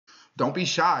Don't be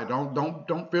shy.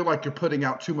 Don't feel like you're putting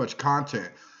out too much content,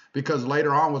 because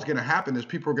later on what's going to happen is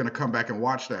people are going to come back and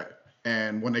watch that.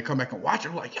 And when they come back and watch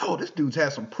it, like, yo, this dude's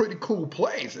had some pretty cool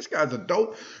plays. This guy's a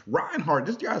dope Reinhardt.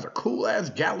 This guy's a cool ass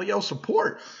Galio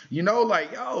support. You know,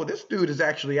 like, yo, this dude is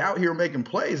actually out here making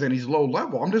plays and he's low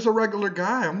level. I'm just a regular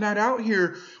guy. I'm not out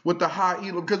here with the high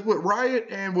elo. Because what Riot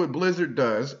and what Blizzard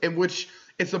does, in which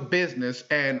it's a business,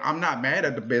 and I'm not mad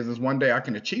at the business. One day I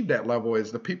can achieve that level.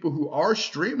 Is the people who are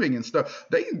streaming and stuff,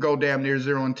 they can go damn near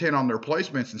 0 and 10 on their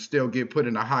placements and still get put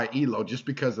in a high elo just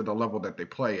because of the level that they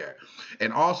play at.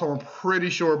 And also, I'm pretty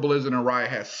sure Blizzard and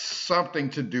Riot has something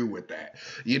to do with that,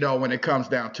 you know, when it comes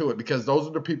down to it, because those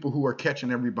are the people who are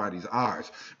catching everybody's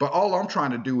eyes. But all I'm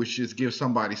trying to do is just give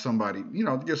somebody, you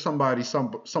know, give somebody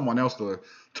someone else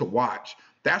to watch.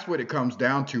 That's what it comes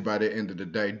down to by the end of the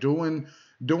day. Doing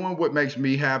what makes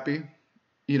me happy,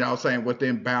 you know, saying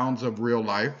within bounds of real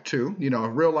life too. You know,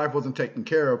 if real life wasn't taken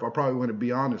care of, I probably wouldn't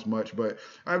be on as much, but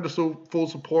I have the full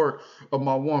support of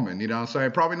my woman, you know what I'm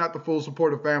saying? Probably not the full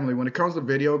support of family. When it comes to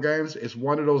video games, it's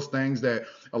one of those things that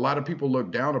a lot of people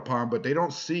look down upon, but they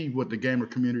don't see what the gamer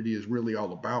community is really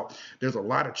all about. There's a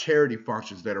lot of charity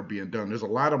functions that are being done. There's a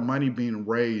lot of money being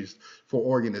raised for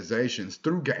organizations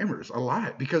through gamers, a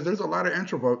lot, because there's a lot of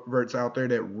introverts out there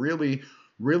that really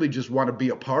just want to be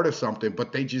a part of something,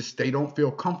 but they don't feel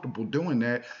comfortable doing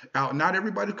that out. Not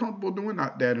everybody's comfortable doing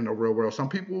that in the real world. Some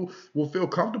people will feel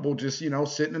comfortable just, you know,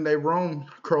 sitting in their room,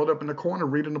 curled up in the corner,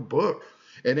 reading a book.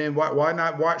 And then why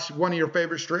not watch one of your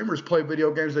favorite streamers play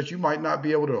video games that you might not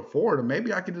be able to afford? Or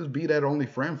maybe I could just be that only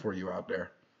friend for you out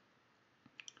there.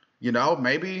 You know,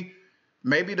 maybe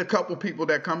the couple people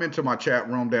that come into my chat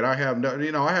room that I have,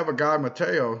 you know, I have a guy,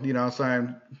 Mateo, you know what I'm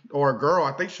saying, or a girl,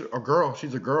 I think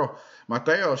she's a girl.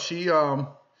 Mateo,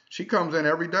 she comes in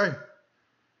every day,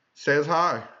 says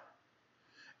hi.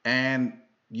 And,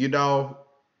 you know,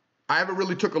 I haven't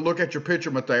really took a look at your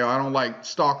picture, Mateo. I don't like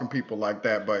stalking people like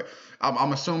that, but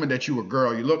I'm assuming that you a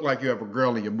girl. You look like you have a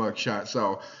girl in your mugshot.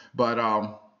 So, but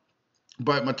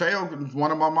Mateo,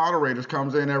 one of my moderators,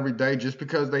 comes in every day just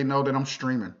because they know that I'm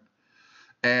streaming.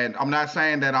 And I'm not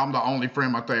saying that I'm the only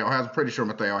friend Mateo has. I'm pretty sure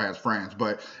Mateo has friends,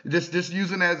 but just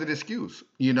using it as an excuse,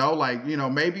 you know, like, you know,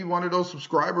 maybe one of those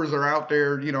subscribers are out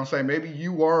there, you know, saying maybe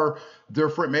you are their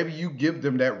friend. Maybe you give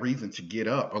them that reason to get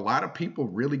up. A lot of people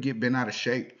really get bent out of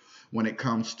shape when it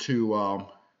comes to,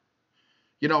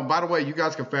 you know, by the way, you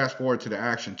guys can fast forward to the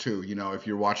action too, you know, if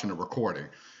you're watching the recording,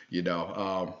 you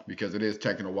know, because it is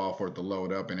taking a while for it to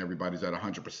load up and everybody's at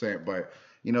 100%. But,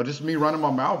 you know, just me running my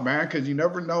mouth, man, because you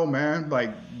never know, man. Like,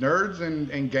 nerds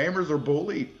and gamers are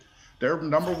bullied. They're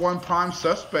number one prime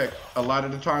suspect a lot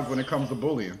of the times when it comes to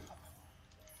bullying.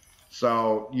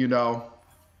 So, you know,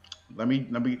 let me,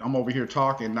 I'm over here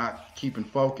talking, not keeping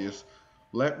focus.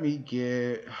 Let me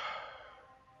get,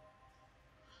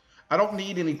 I don't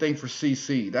need anything for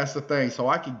CC. That's the thing. So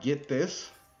I could get this,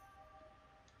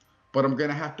 but I'm going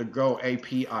to have to go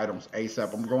AP items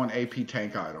ASAP. I'm going AP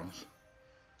tank items.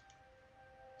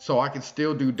 So I can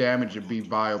still do damage and be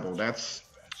viable. That's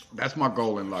my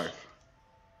goal in life.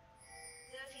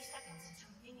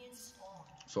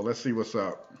 So let's see what's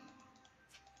up.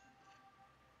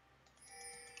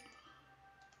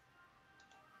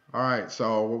 All right,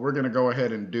 so what we're gonna go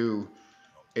ahead and do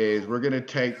is we're gonna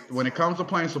take, when it comes to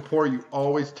playing support, you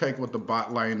always take what the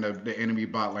bot lane, the enemy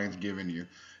bot lane's giving you.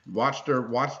 Watch their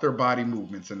body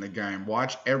movements in the game.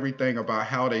 Watch everything about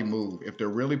how they move. If they're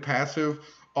really passive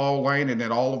all lane, and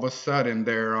then all of a sudden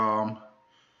their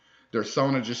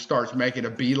Sona just starts making a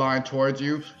beeline towards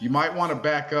you, you might want to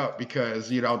back up, because,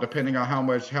 you know, depending on how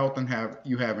much health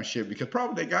you have and shit, because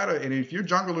probably they gotta, and if your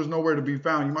jungler's nowhere to be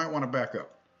found, you might want to back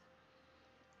up,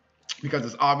 because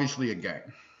it's obviously a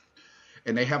game,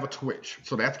 and they have a Twitch,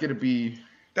 so that's gonna be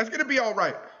all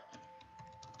right.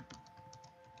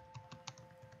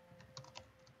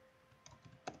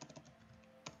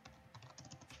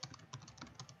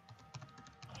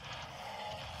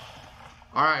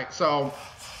 All right, so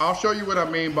I'll show you what I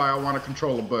mean by I want to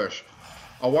control a bush.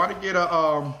 I want to get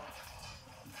a,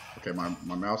 okay,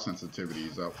 my mouse sensitivity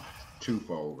is up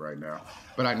twofold right now,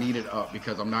 but I need it up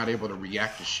because I'm not able to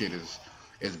react to shit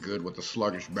as good with the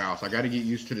sluggish mouse. I got to get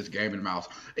used to this gaming mouse.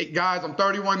 Hey, guys, I'm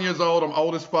 31 years old. I'm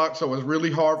old as fuck, so it's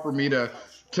really hard for me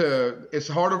it's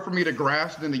harder for me to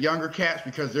grasp than the younger cats,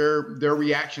 because their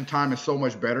reaction time is so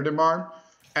much better than mine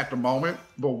at the moment,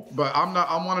 but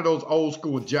I'm one of those old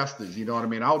school adjusters, you know what I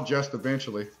mean? I'll adjust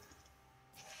eventually.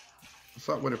 What's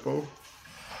up with it, fool?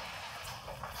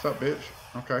 What's up, bitch?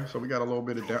 Okay, so we got a little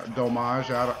bit of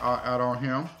domage out on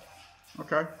him.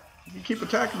 Okay, you can keep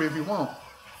attacking me if you want.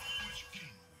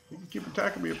 You can keep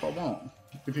attacking me if I want.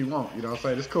 if he won't. You know what I'm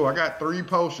saying? It's cool. I got 3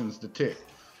 potions to tick.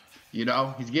 You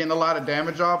know, he's getting a lot of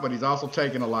damage off, but he's also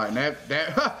taking a lot. And look,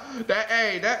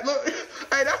 hey, that's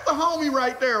the homie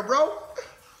right there, bro.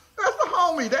 That's the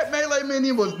homie. That melee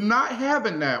minion was not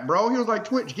having that, bro. He was like,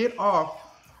 Twitch, get off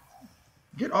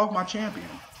my champion.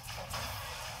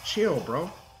 Chill,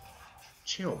 bro.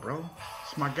 Chill, bro.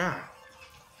 It's my guy.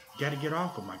 You gotta get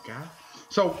off of my guy.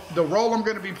 So the role I'm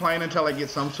gonna be playing until I get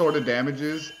some sort of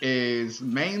damages is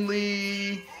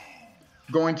mainly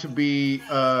going to be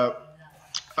a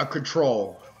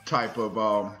control type of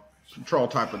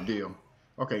deal.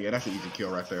 Okay, yeah, that's an easy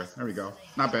kill right there. There we go.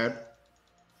 Not bad.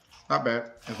 Not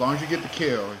bad. As long as you get the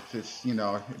kill, it's you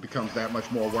know, it becomes that much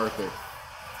more worth it.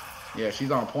 Yeah,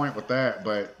 she's on point with that,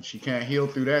 but she can't heal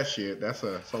through that shit. That's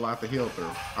a lot to heal through.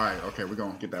 All right, okay, we're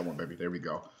gonna get that one, baby. There we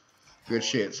go. Good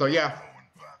shit. So yeah.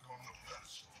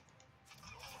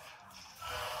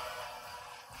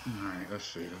 All right, let's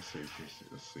see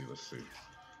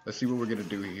what we're gonna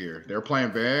do here. They're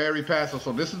playing very passive,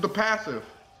 so this is the passive.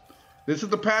 This is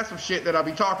the passive shit that I'll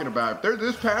be talking about. If they're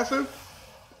this passive,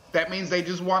 that means they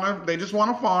just wanna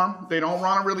farm. They don't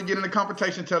wanna really get into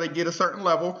competition until they get a certain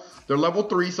level. They're level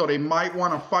 3, so they might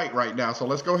wanna fight right now. So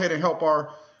let's go ahead and help our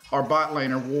bot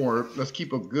laner ward. Let's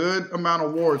keep a good amount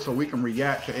of ward so we can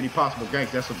react to any possible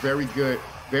ganks. That's a very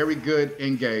good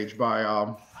engage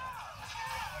by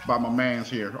my mans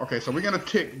here. Okay, so we're gonna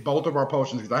tick both of our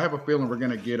potions because I have a feeling we're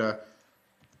gonna get a.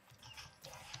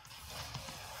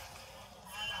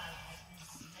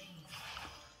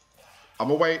 I'm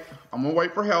gonna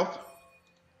wait for health.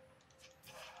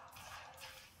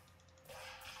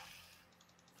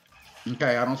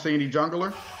 Okay, I don't see any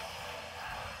jungler.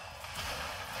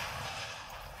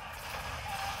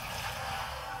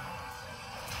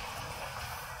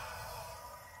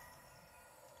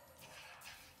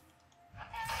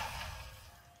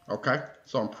 Okay,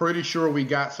 so I'm pretty sure we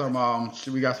got some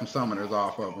summoners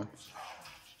off of him.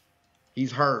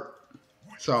 He's hurt.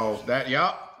 So that,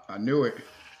 yup, I knew it.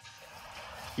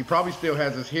 He probably still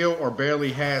has his heal or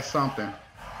barely has something.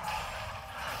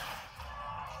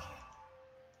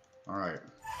 All right.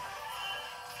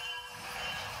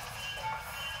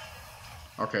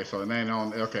 Okay, so it ain't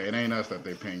on. Okay, it ain't us that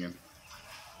they pinging.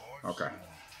 Okay.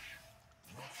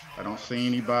 I don't see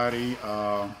anybody.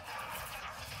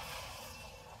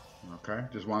 Okay,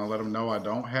 just want to let him know I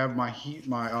don't have my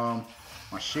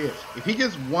my shit. If he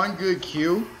gets one good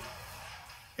Q,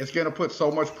 it's gonna put so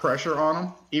much pressure on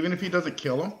him, even if he doesn't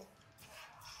kill him.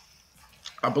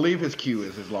 I believe his Q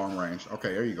is his long range.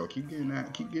 Okay, there you go. Keep getting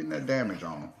that damage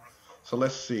on him. So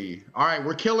let's see. All right,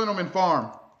 we're killing him in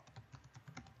farm.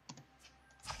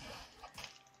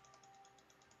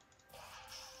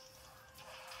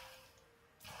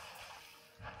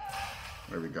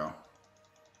 There we go.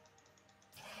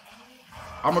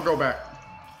 I'm gonna go back.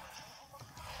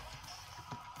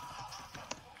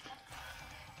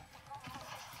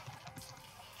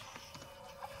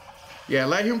 Yeah,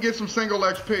 let him get some single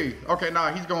XP. Okay,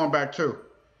 nah, he's going back too.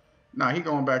 Nah, he's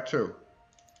going back too.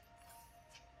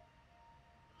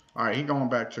 All right, he going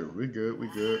back too. We good,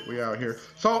 we out here.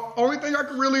 So, only thing I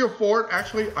can really afford,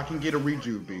 actually, I can get a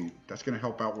rejuve bead. That's gonna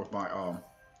help out with my,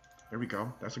 there we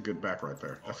go. That's a good back right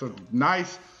there. That's a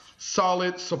nice,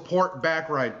 solid support back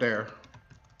right there.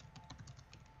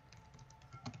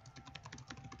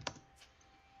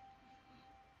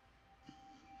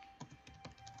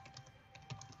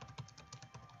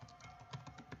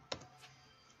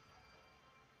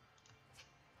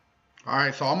 All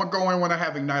right, so I'm gonna go in when I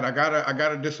have ignite. I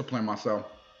gotta discipline myself,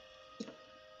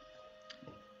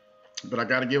 but I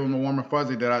gotta give him the warm and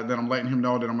fuzzy that I'm letting him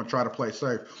know that I'm gonna try to play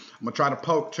safe. I'm gonna try to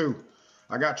poke too.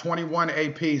 I got 21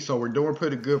 AP, so we're doing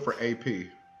pretty good for AP.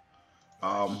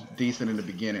 Decent in the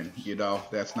beginning, you know.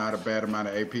 That's not a bad amount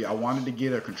of AP. I wanted to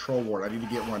get a control ward. I need to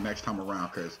get one next time around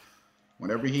because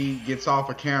whenever he gets off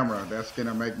a camera, that's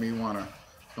gonna make me wanna.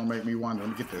 It's gonna make me wonder.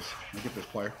 Let me get this. Let me get this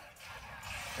player.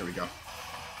 There we go.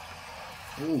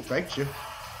 Ooh, faked you.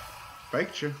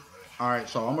 Faked you. All right,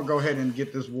 so I'm going to go ahead and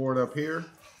get this ward up here.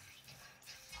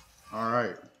 All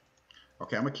right.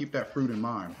 Okay, I'm going to keep that fruit in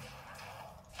mind.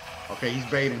 Okay, he's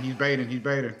baiting. He's baiting. He's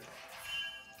baiting.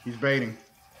 He's baiting.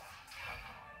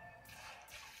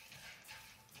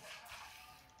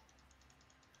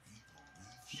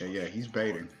 Yeah, he's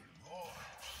baiting.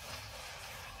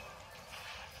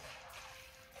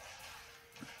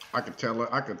 I could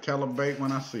tell a bait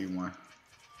when I see one.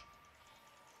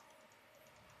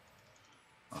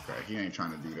 Okay, he ain't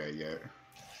trying to do that yet.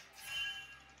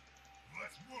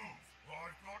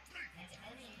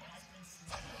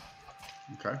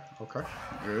 Okay,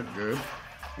 good.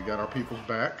 We got our people's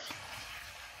backs.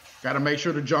 Got to make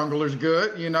sure the jungler's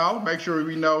good, you know. Make sure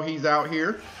we know he's out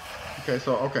here.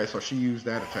 Okay, so she used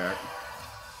that attack.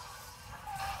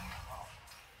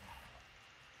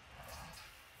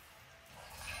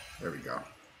 There we go.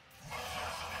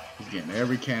 He's getting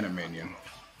every cannon minion.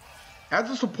 As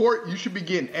a support, you should be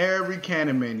getting every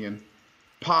cannon minion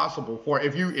possible for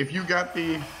if you got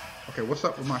the. Okay, what's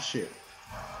up with my shit?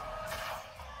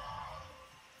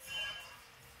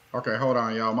 Okay, hold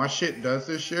on, y'all. My shit does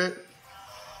this shit.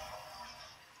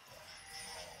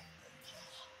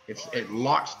 It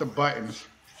locks the buttons.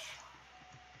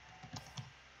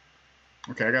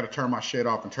 Okay, I gotta turn my shit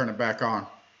off and turn it back on.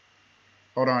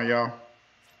 Hold on, y'all.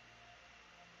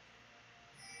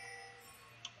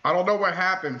 I don't know what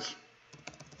happens.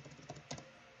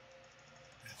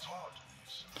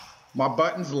 My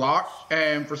button's locked,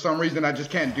 and for some reason I just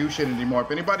can't do shit anymore.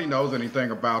 If anybody knows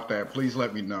anything about that, please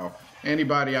let me know.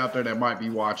 Anybody out there that might be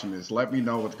watching this, let me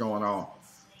know what's going on.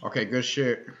 Okay, good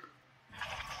shit.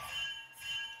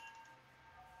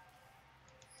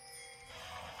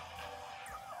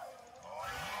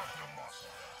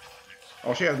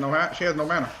 Oh, she has no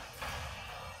mana.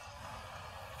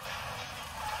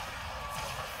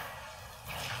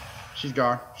 She's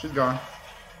gone. She's gone.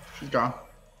 She's gone.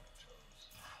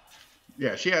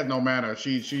 Yeah, she has no mana.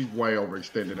 She's way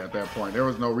overextended at that point. There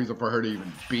was no reason for her to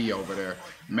even be over there.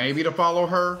 Maybe to follow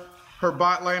her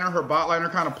bot laner. Her bot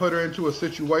laner kind of put her into a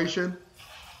situation.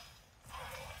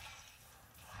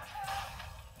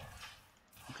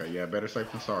 Okay, yeah, better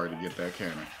safe than sorry to get that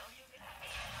cannon.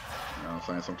 You know what I'm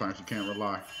saying? Sometimes you can't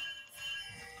rely.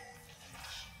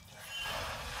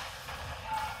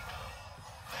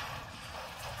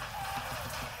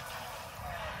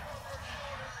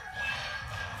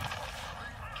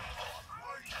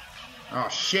 Oh,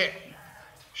 shit.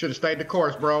 Should have stayed the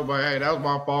course, bro, but hey, that was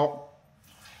my fault.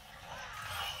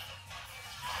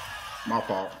 My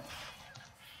fault.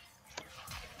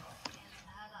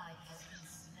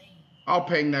 I'll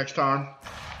ping next time.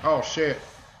 Oh, shit.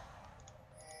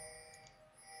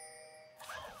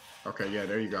 Okay, yeah,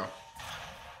 there you go.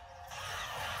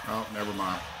 Oh, never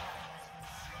mind.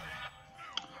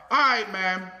 All right,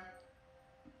 man.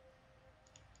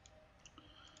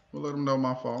 We'll let them know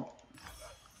my fault.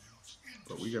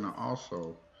 But we're going to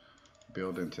also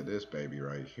build into this baby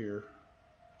right here.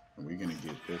 And we're going to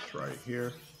get this right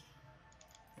here.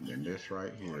 And then this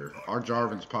right here. Our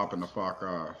Jarvan's popping the fuck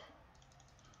off.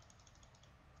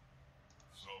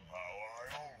 Somehow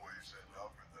I always end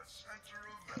up in the center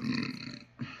of everything.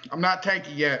 I'm not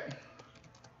tanky yet.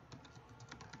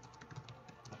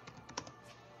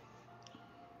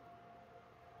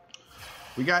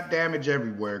 We got damage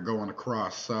everywhere going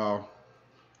across, so...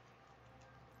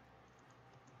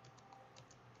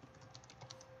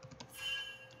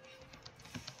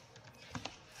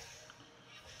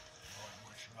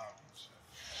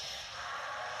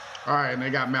 All right, and they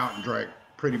got Mountain Drake.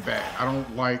 Pretty bad. I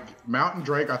don't like... Mountain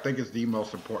Drake, I think, is the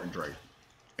most important Drake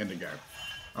in the game.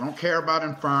 I don't care about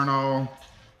Inferno.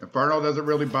 Inferno doesn't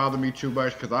really bother me too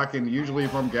much because I can... Usually,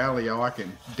 if I'm Galio, I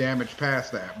can damage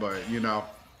past that. But, you know...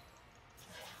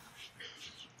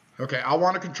 Okay, I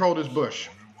want to control this bush.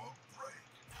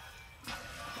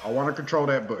 I want to control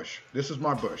that bush. This is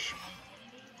my bush.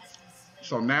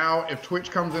 So now, if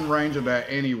Twitch comes in range of that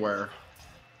anywhere...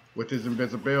 with his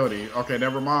invisibility. Okay,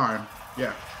 never mind.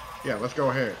 Yeah, let's go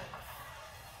ahead.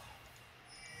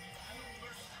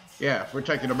 Yeah, we're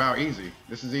taking him out easy.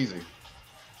 This is easy.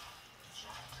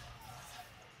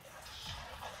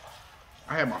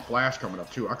 I had my flash coming up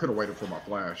too. I could have waited for my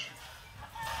flash.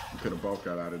 We could have both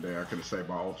got out of there. I could have saved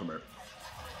my ultimate.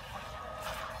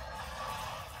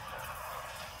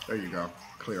 There you go.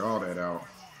 Clear all that out.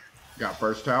 Got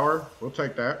first tower. We'll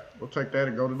take that. We'll take that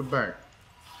and go to the bank.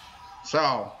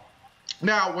 So,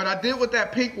 now what I did with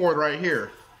that pink ward right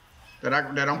here, that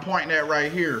I'm pointing at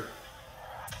right here,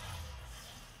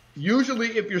 usually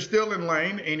if you're still in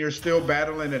lane and you're still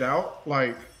battling it out,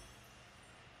 like,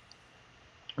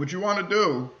 what you want to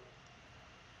do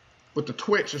with the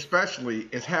Twitch especially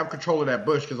is have control of that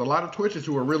bush, because a lot of Twitches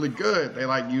who are really good,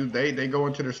 they go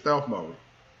into their stealth mode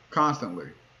constantly.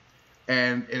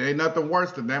 And it ain't nothing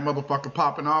worse than that motherfucker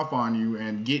popping off on you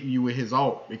and getting you with his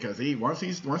ult, because once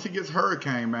he gets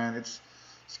Hurricane, man, it's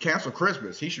cancel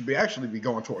Christmas. He should actually be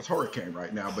going towards Hurricane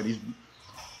right now, but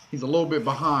he's a little bit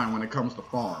behind when it comes to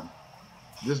farm.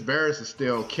 This Varus is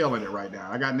still killing it right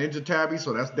now. I got Ninja Tabby,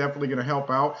 so that's definitely going to help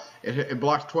out. It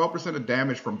blocks 12% of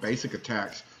damage from basic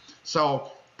attacks.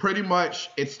 So pretty much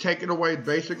it's taking away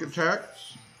basic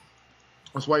attacks.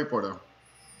 Let's wait for them.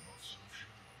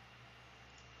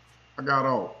 I got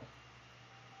ult.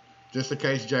 Just in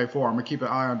case J4. I'm going to keep an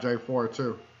eye on J4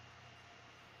 too.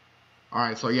 All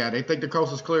right, so yeah, they think the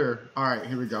coast is clear. All right,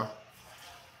 here we go.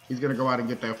 He's going to go out and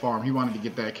get that farm. He wanted to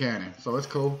get that cannon, so it's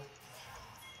cool.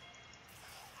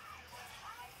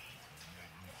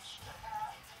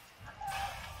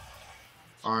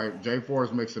 All right, J4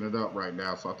 is mixing it up right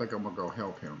now, so I think I'm going to go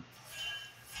help him.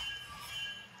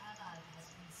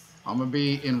 I'm going to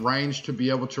be in range to be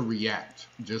able to react,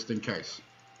 just in case.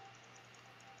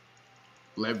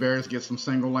 Let Varus get some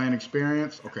single lane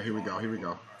experience. Okay, here we go, here we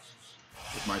go.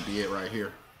 This might be it right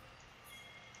here.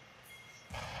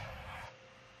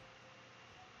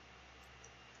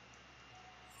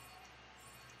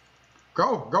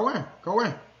 Go in, go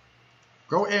in,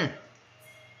 go in.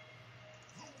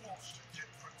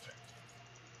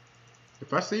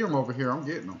 If I see him over here, I'm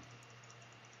getting him.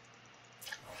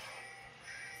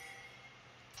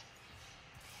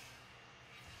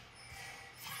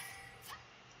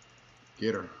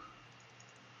 Get her.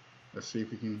 Let's see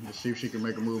if we can. Let's see if she can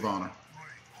make a move on her.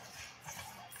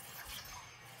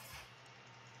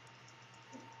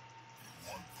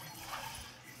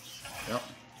 Yep.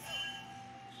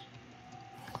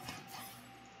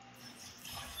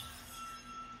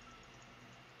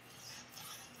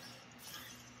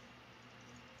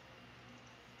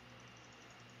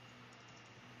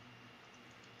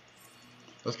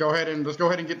 Let's go ahead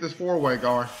and get this four-way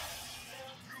going.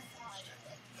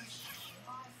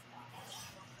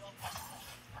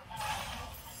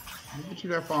 Let me get you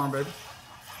that farm, baby.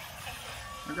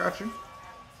 I got you.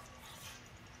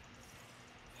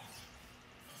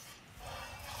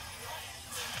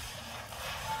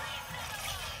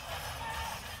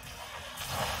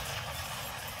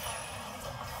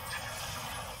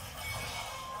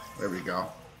 There we go.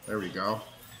 There we go.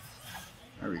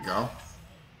 There we go.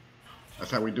 That's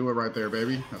how we do it right there,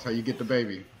 baby. That's how you get the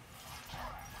baby.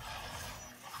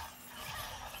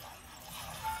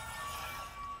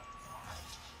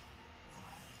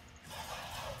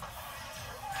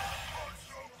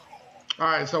 All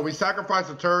right, so we sacrificed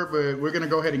a turret, but we're going to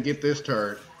go ahead and get this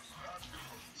turret.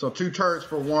 So 2 turrets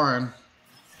for 1.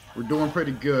 We're doing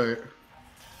pretty good.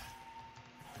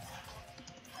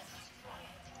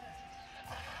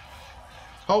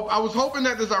 I was hoping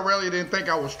that this Aurelia didn't think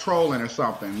I was trolling or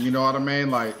something. You know what I mean?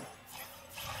 Like,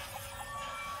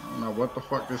 I don't know what the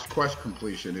fuck this quest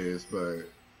completion is, but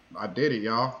I did it,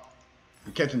 y'all.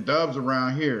 We're catching dubs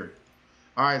around here.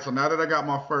 All right, so now that I got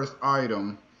my first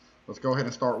item, let's go ahead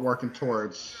and start working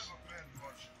towards.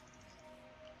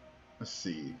 Let's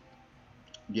see.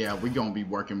 Yeah, we're gonna be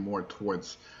working more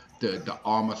towards the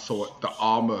armor sword. The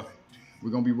armor.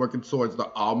 We're gonna be working towards the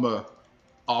armor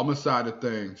side of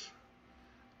things.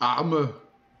 All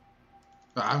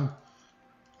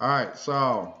right,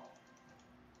 so,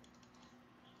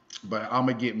 but I'm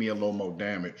gonna get me a little more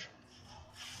damage.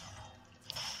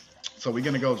 So we're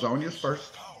gonna go Zonia's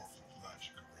first.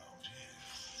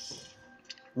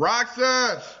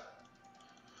 Roxas!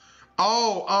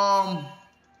 Oh,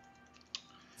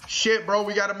 shit, bro,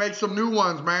 we gotta make some new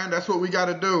ones, man. That's what we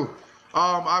gotta do.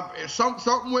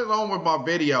 Something went on with my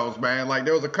videos, man. Like,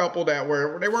 there was a couple that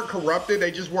they weren't corrupted,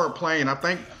 they just weren't playing. I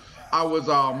think I was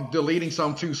deleting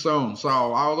some too soon, so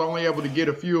I was only able to get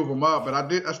a few of them up, but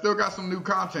I still got some new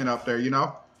content up there, you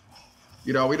know.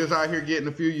 You know, we just out here getting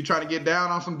a few. You trying to get down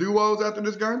on some duos after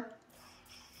this game?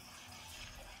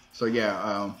 So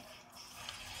yeah,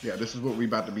 yeah, this is what we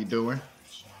about to be doing.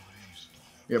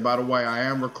 Yeah, by the way, I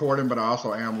am recording, but I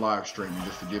also am live streaming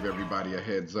just to give everybody a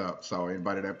heads up. So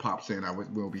anybody that pops in, I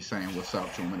will be saying what's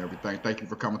up to them and everything. Thank you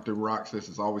for coming through, Rocks. This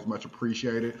is always much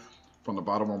appreciated from the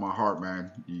bottom of my heart,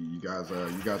 man. You guys are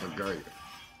great.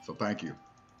 So thank you.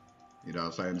 You know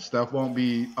what I'm saying? Stuff won't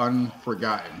be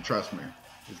unforgotten. Trust me.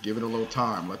 Just give it a little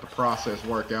time. Let the process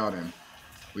work out, and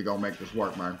we gonna make this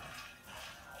work, man.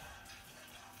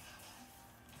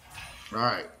 All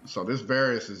right, so this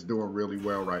Varus is doing really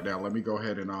well right now. Let me go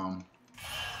ahead and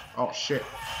oh shit,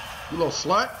 you little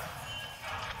slut.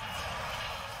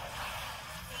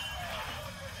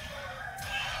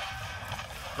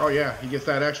 Oh yeah, he gets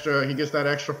that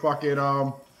extra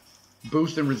fucking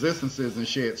boost in resistances and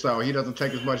shit, so he doesn't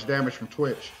take as much damage from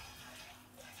Twitch.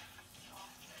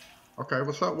 Okay,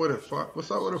 what's up with it, fuck?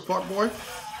 What's up with it, fuck boy?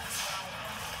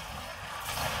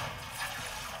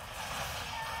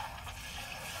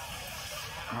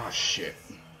 Oh shit.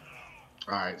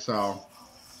 Alright, so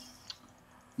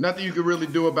nothing you can really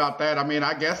do about that. I mean,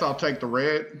 I guess I'll take the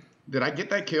red. Did I get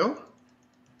that kill?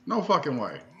 No fucking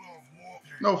way.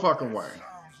 No fucking way.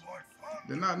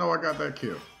 Did not know I got that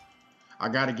kill. I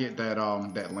gotta get that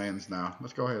that lens now.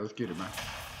 Let's go ahead, let's get it, man.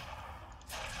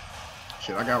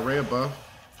 Shit, I got red buff.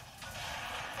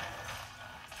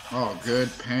 Oh, good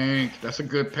pink. That's a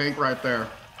good pink right there.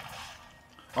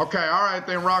 Okay, all right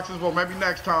then, Roxas. Well, maybe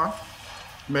next time.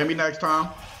 Maybe next time.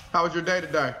 How was your day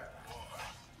today?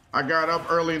 I got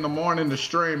up early in the morning to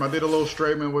stream. I did a little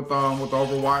streaming with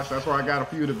Overwatch. That's where I got a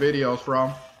few of the videos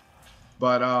from.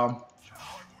 But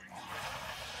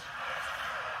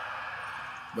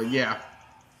yeah.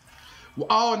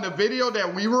 Oh, and the video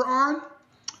that we were on,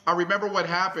 I remember what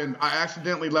happened. I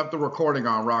accidentally left the recording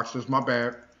on, Roxas. My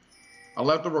bad. I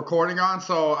left the recording on,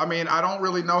 so I mean, I don't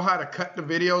really know how to cut the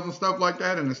videos and stuff like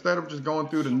that. And instead of just going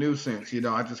through the nuisance, you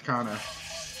know, I just kind of.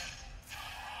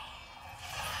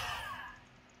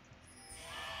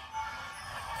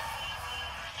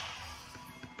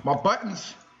 My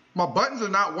buttons are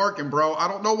not working, bro. I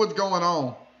don't know what's going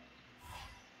on.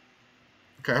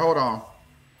 Okay, hold on.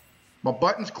 My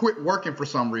buttons quit working for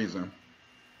some reason.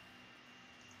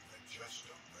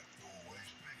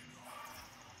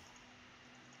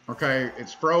 Okay,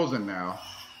 it's frozen now.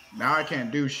 Now I can't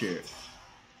do shit.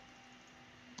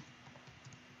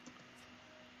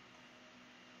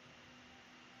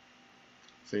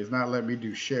 See, it's not letting me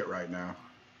do shit right now.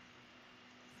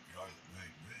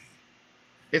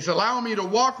 It's allowing me to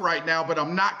walk right now, but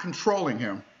I'm not controlling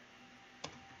him.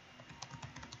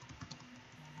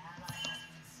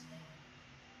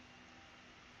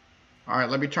 All right,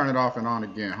 let me turn it off and on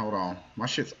again. Hold on. My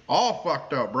shit's all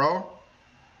fucked up, bro.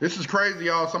 This is crazy,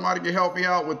 y'all. Somebody can help me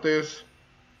out with this.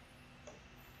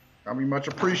 I'll be much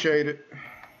appreciated.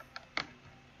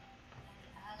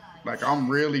 Like, I'm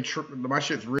really tripping. My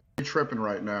shit's really tripping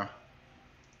right now.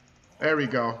 There we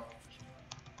go.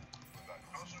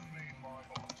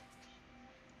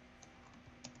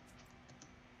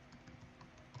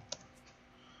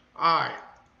 Alright.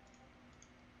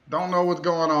 Don't know what's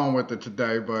going on with it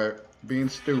today, but being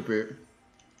stupid.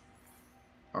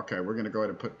 Okay, we're going to go ahead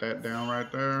and put that down right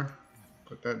there.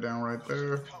 Put that down right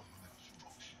there.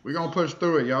 We're going to push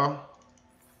through it, y'all.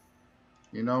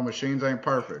 You know, machines ain't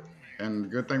perfect. And the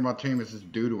good thing about team is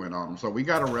just doodling on them. So we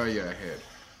got Aurelia ahead.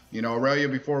 You know, Aurelia,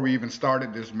 before we even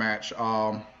started this match,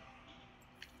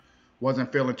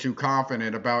 wasn't feeling too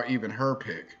confident about even her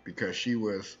pick. Because she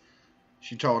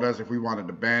told us if we wanted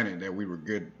to ban it that we were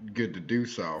good to do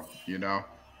so, you know.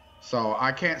 So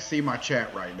I can't see my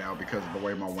chat right now because of the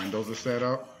way my windows are set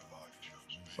up.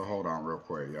 So hold on real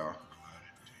quick, y'all.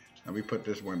 Let me put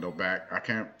this window back. I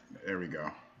can't, there we go.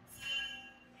 I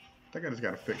think I just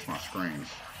gotta fix my screens.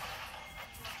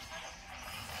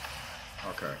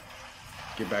 Okay,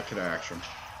 get back to the action.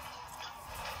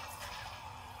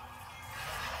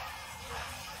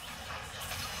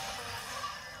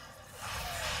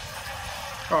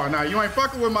 Oh, now you ain't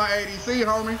fucking with my ADC,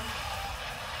 homie.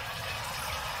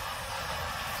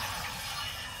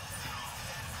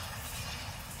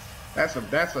 That's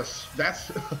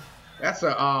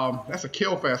a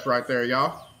kill fest right there,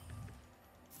 y'all.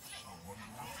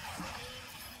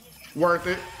 Worth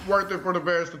it for the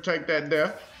Bears to take that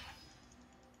death.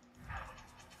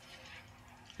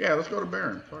 Yeah, let's go to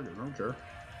Baron. Fuck it, I don't care.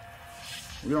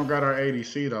 We don't got our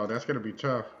ADC though. That's gonna be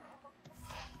tough.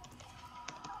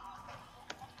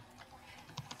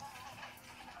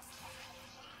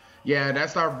 Yeah,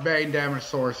 that's our main damage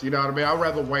source. You know what I mean? I'd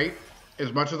rather wait. As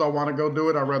much as I want to go do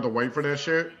it, I'd rather wait for that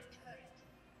shit.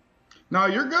 No,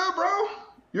 you're good, bro.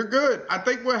 You're good. I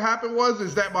think what happened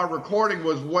is that my recording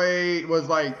was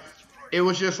like, it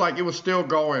was just like, it was still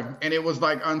going. And it was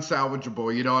like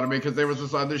unsalvageable, you know what I mean? Because there was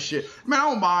this other shit. I mean, I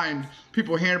don't mind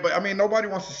people hearing, but I mean, nobody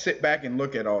wants to sit back and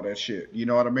look at all that shit. You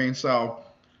know what I mean? So,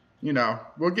 you know,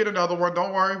 we'll get another one.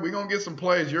 Don't worry. We're going to get some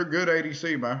plays. You're a good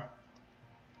ADC, man.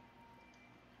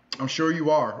 I'm sure you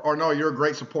are. Or no, you're a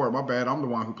great support. My bad. I'm the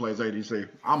one who plays ADC.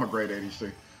 I'm a great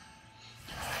ADC.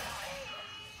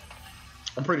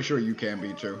 I'm pretty sure you can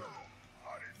be too.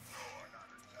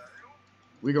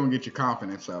 We're going to get your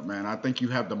confidence up, man. I think you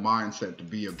have the mindset to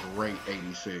be a great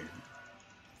ADC.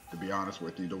 To be honest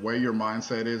with you. The way your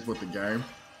mindset is with the game,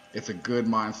 it's a good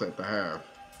mindset to have.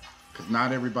 Because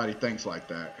not everybody thinks like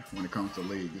that when it comes to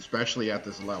League. Especially at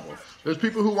this level. There's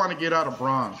people who want to get out of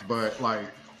bronze, but like...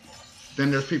 Then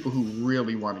there's people who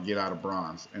really want to get out of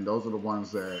bronze. And those are the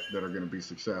ones that are going to be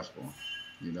successful.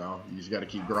 You know, you just got to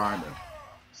keep grinding.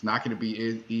 It's not going to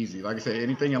be easy. Like I said,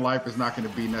 anything in life is not going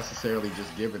to be necessarily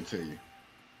just given to you.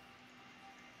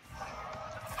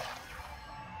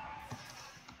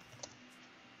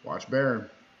 Watch Baron.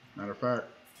 Matter of fact,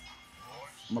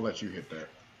 I'm going to let you hit that.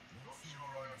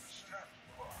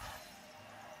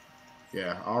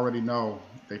 Yeah, I already know.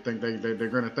 They think they're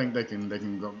going to think they can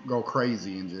go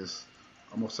crazy and just...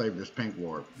 I'm going to save this pink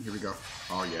ward. Here we go.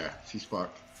 Oh, yeah. She's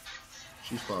fucked.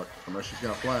 She's fucked. Unless she's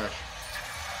got flash.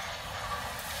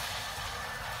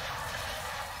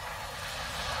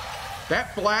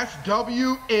 That Flash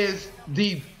W is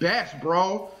the best,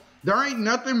 bro. There ain't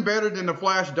nothing better than the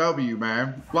Flash W,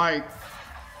 man. Like,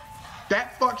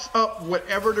 that fucks up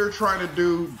whatever they're trying to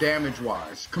do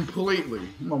damage-wise. Completely.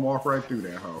 I'm gonna walk right through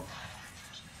that hoe.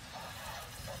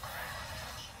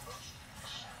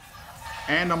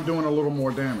 And I'm doing a little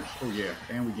more damage. Oh, yeah.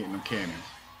 And we're getting them cannons.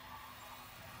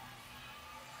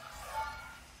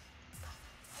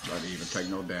 I didn't even take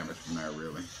no damage from that,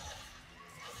 really.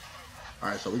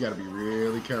 Alright, so we got to be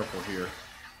really careful here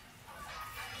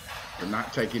to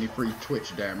not take any free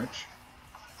Twitch damage.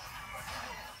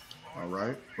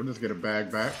 Alright, we're just going to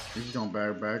bag back. He's going to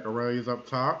bag back. Aurelia's up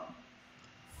top.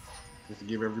 Just to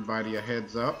give everybody a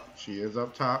heads up. She is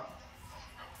up top.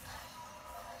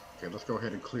 Okay, let's go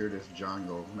ahead and clear this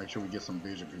jungle. Make sure we get some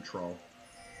vision control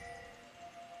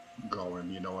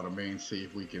going, you know what I mean? See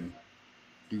if we can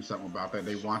do something about that.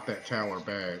 They want that tower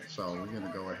bad, so we're going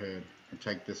to go ahead and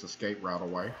take this escape route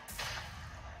away.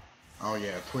 Oh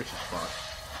yeah, Twitch is fucked.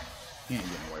 He ain't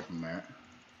getting away from that.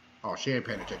 Oh, she ain't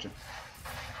paying attention.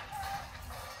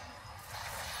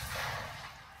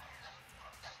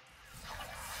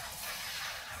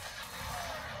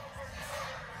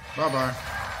 Bye-bye.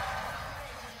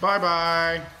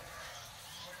 Bye-bye.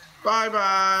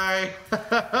 Bye-bye.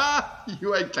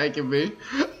 You ain't taking me.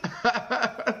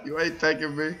 You ain't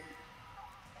taking me.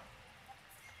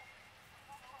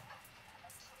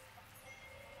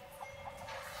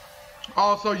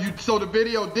 Oh, so the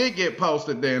video did get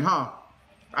posted then, huh?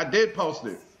 I did post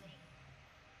it.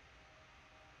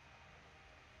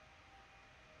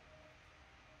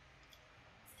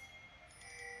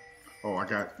 Oh,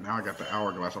 now I got the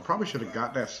hourglass. I probably should have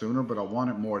got that sooner, but I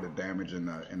wanted more of the damage in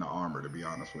the armor, to be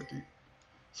honest with you.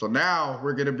 So now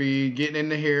we're gonna be getting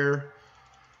into here,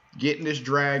 getting this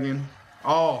dragon.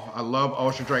 Oh, I love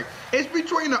Ocean Drake. It's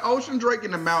between the Ocean Drake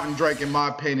and the Mountain Drake, in my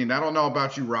opinion. I don't know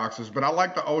about you, Roxas, but I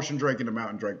like the Ocean Drake and the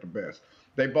Mountain Drake the best.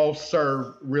 They both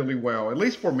serve really well, at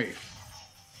least for me.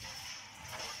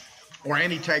 Or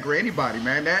any tank or anybody,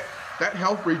 man. That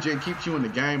health regen keeps you in the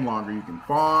game longer. You can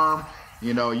farm,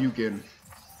 you know, you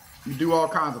do all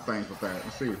kinds of things with that.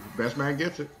 Let's see, best man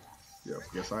gets it. Yep,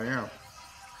 yes I am.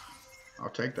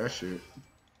 I'll take that shit.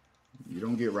 You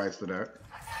don't get rights to that.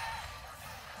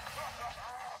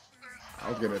 I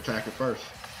was going to attack it first.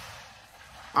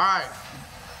 Alright.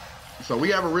 So we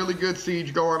have a really good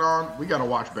siege going on. We got to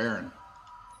watch Baron.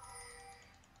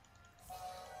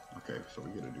 Okay, so we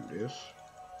got to do this.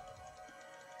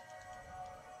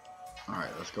 Alright,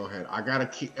 let's go ahead. I got to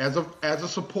keep, as a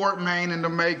support main in the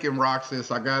making, Roxas,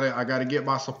 I gotta get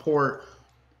my support.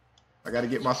 I got to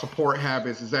get my support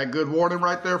habits. Is that good warning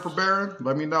right there for Baron?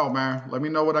 Let me know, man. Let me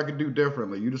know what I could do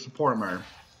differently. You the support man.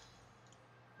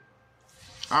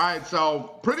 Alright,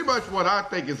 so pretty much what I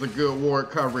think is a good ward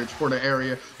coverage for the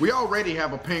area. We already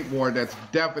have a pink ward that's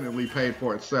definitely paid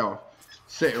for itself.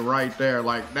 Sitting right there.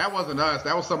 Like, that wasn't us.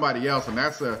 That was somebody else. And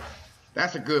that's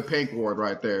a good pink ward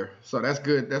right there. So that's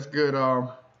good. That's good.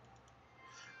 Oh,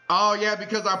 yeah,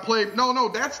 because I played. No,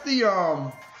 that's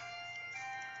the...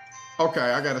 Okay,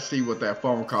 I got to see what that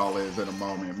phone call is in a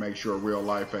moment. Make sure real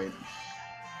life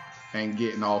ain't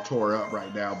getting all tore up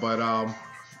right now. But,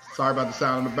 sorry about the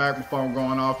sound in the back. My phone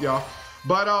going off, y'all.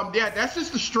 But, yeah, that's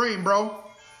just the stream, bro.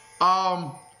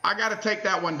 I got to take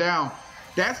that one down.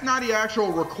 That's not the actual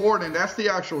recording. That's the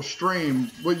actual stream.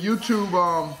 What YouTube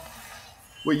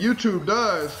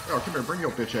does... Oh, come here. Bring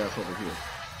your bitch ass over here.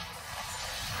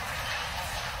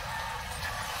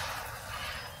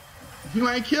 You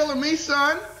ain't killing me,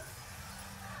 son.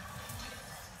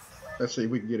 Let's see if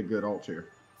we can get a good ult here.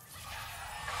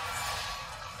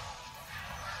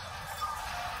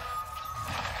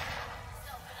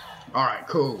 All right,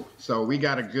 cool. So we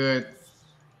got a good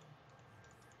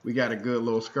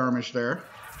little skirmish there.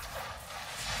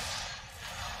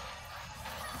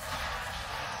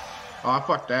 Oh, I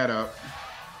fucked that up.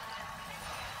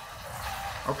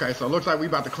 Okay, so it looks like we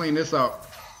about to clean this up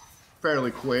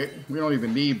fairly quick. We don't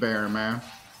even need Baron, man.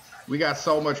 We got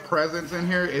so much presence in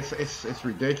here. It's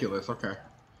ridiculous. Okay.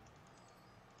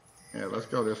 Yeah, let's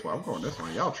go this way. I'm going this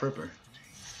way. Y'all tripping.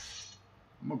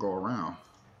 I'm gonna go around.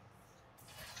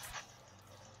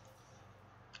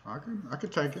 I can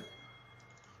take it.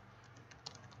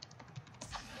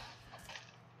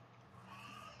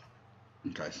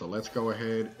 Okay, so let's go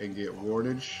ahead and get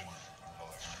wardage.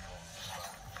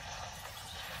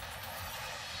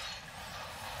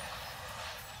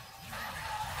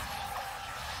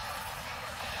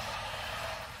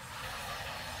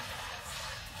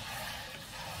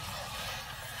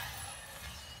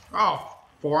 Oh,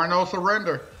 4-0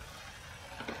 surrender.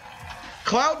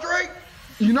 Cloud Drake,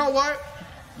 you know what?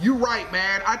 You're right,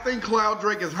 man. I think Cloud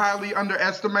Drake is highly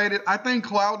underestimated. I think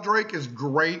Cloud Drake is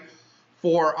great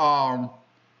for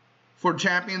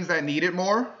champions that need it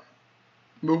more.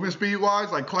 Movement speed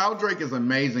wise, like Cloud Drake is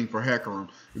amazing for Hecarim.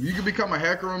 If you can become a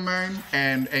Hecarim main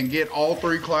and get all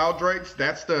 3 Cloud Drakes,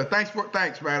 that's the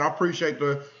thanks man. I appreciate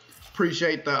the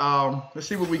let's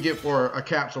see what we get for a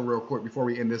capsule real quick before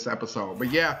we end this episode.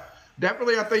 But yeah,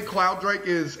 definitely I think Cloud Drake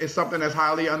is something that's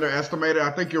highly underestimated.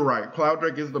 I think you're right. Cloud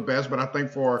Drake is the best, but I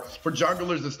think for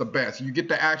junglers it's the best. You get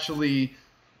to actually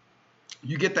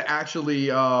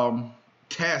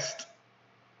test.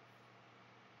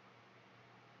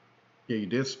 Yeah, you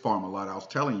did farm a lot. I was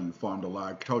telling you, you farmed a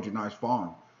lot. I told you, nice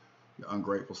farm. You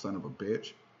ungrateful son of a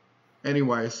bitch.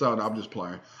 Anyway, so I'm just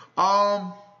playing.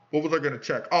 What was I gonna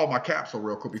check? Oh, my capsule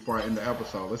real quick before I end the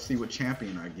episode. Let's see what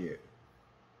champion I get.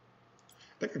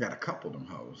 I think I got a couple of them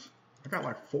hoes. I got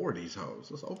like 4 of these hoes.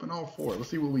 Let's open all 4. Let's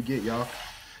see what we get, y'all.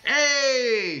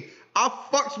 Hey, I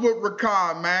fucks with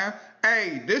Rakan, man.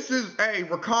 Hey,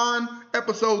 Rakan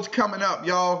episode's coming up,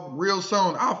 y'all, real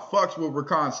soon. I fucks with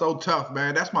Rakan so tough,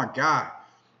 man. That's my guy.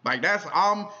 Like,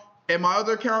 in my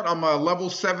other account, I'm a level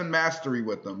 7 mastery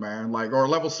with them, man. Like, or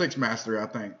level 6 mastery, I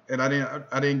think. And I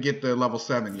didn't get the level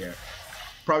 7 yet.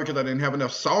 Probably because I didn't have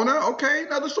enough Sona. Okay,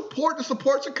 now the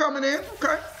supports are coming in.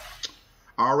 Okay.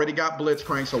 I already got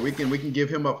Blitzcrank, so we can give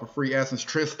him up for free essence.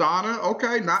 Tristana,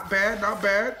 okay, not bad, not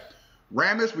bad.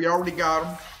 Rammus, we already got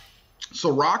him.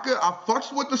 Soraka, I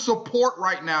fucks with the support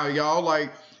right now, y'all.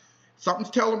 Like, something's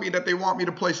telling me that they want me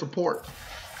to play support.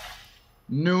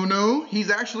 Nunu, he's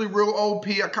actually real OP.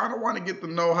 I kind of want to get to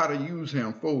know how to use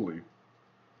him fully.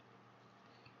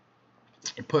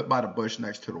 And put by the bush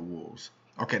next to the wolves.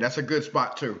 Okay, that's a good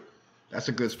spot, too. That's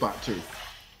a good spot, too.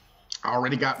 I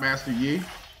already got Master Yi.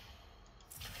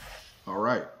 All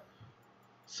right.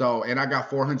 So, and I got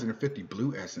 450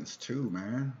 blue essence, too,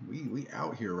 man. We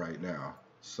out here right now.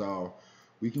 So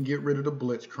we can get rid of the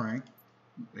Blitzcrank.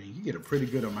 You get a pretty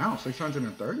good amount,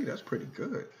 630. That's pretty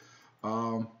good.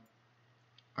 I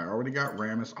already got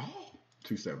Rammus. Oh,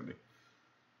 270.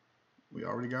 We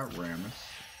already got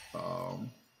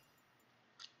Rammus.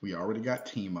 We already got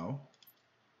Teemo.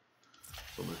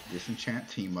 So let's disenchant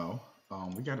Teemo.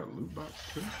 We got a loot box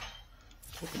too.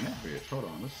 Let's open that bitch. Hold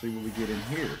on. Let's see what we get in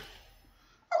here.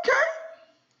 Okay.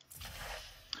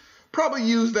 Probably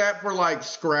use that for like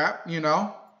scrap, you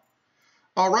know.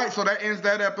 All right, so that ends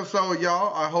that episode,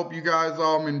 y'all. I hope you guys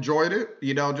enjoyed it.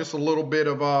 You know, just a little bit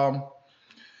of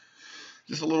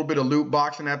loot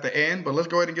boxing at the end. But let's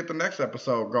go ahead and get the next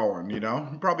episode going. You know,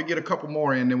 probably get a couple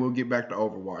more in, then we'll get back to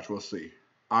Overwatch. We'll see.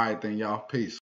 All right, then, y'all. Peace.